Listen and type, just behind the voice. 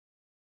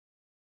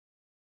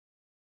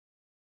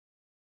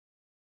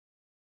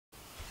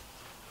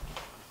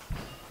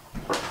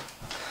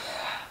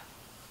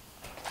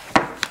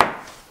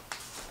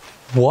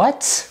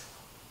What?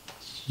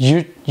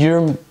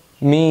 You're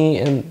me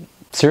and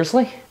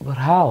seriously? But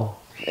how?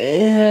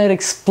 I'd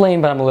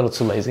explain, but I'm a little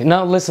too lazy.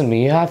 Now listen to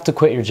me, you have to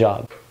quit your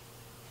job.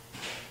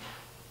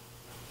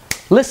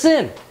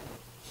 Listen!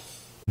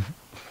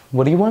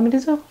 What do you want me to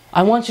do?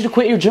 I want you to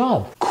quit your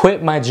job.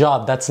 Quit my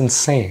job, that's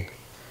insane.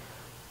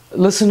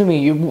 Listen to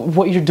me,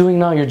 what you're doing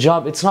now, your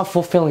job, it's not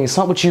fulfilling, it's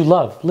not what you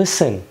love.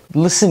 Listen,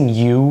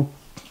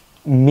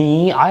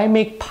 me, I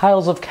make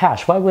piles of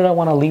cash. Why would I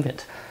want to leave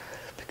it?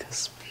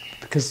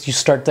 Because you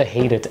start to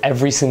hate it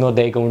every single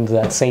day, going to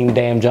that same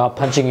damn job,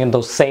 punching in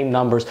those same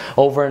numbers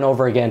over and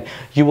over again.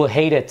 You will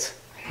hate it.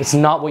 It's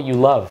not what you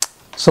love.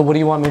 So what do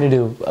you want me to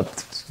do?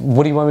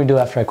 What do you want me to do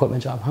after I quit my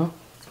job, huh?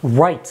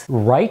 Write.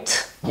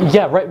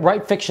 Yeah,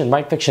 write fiction.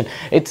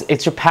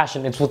 It's your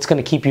passion. It's what's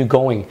going to keep you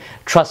going.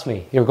 Trust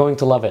me, you're going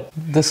to love it.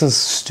 This is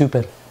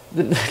stupid.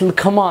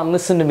 Come on,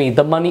 listen to me.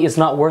 The money is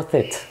not worth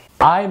it.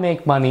 I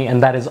make money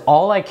and that is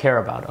all I care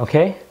about,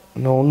 okay?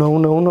 No,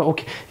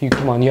 okay.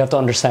 Come on, you have to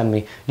understand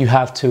me. You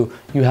have to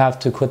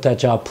quit that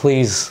job,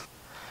 please.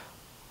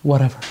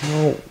 Whatever.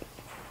 No.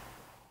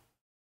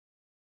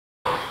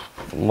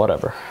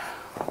 Whatever.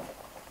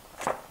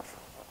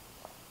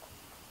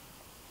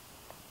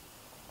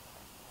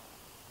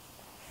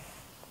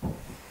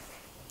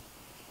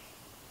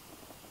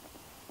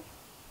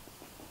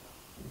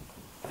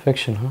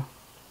 Fiction, huh?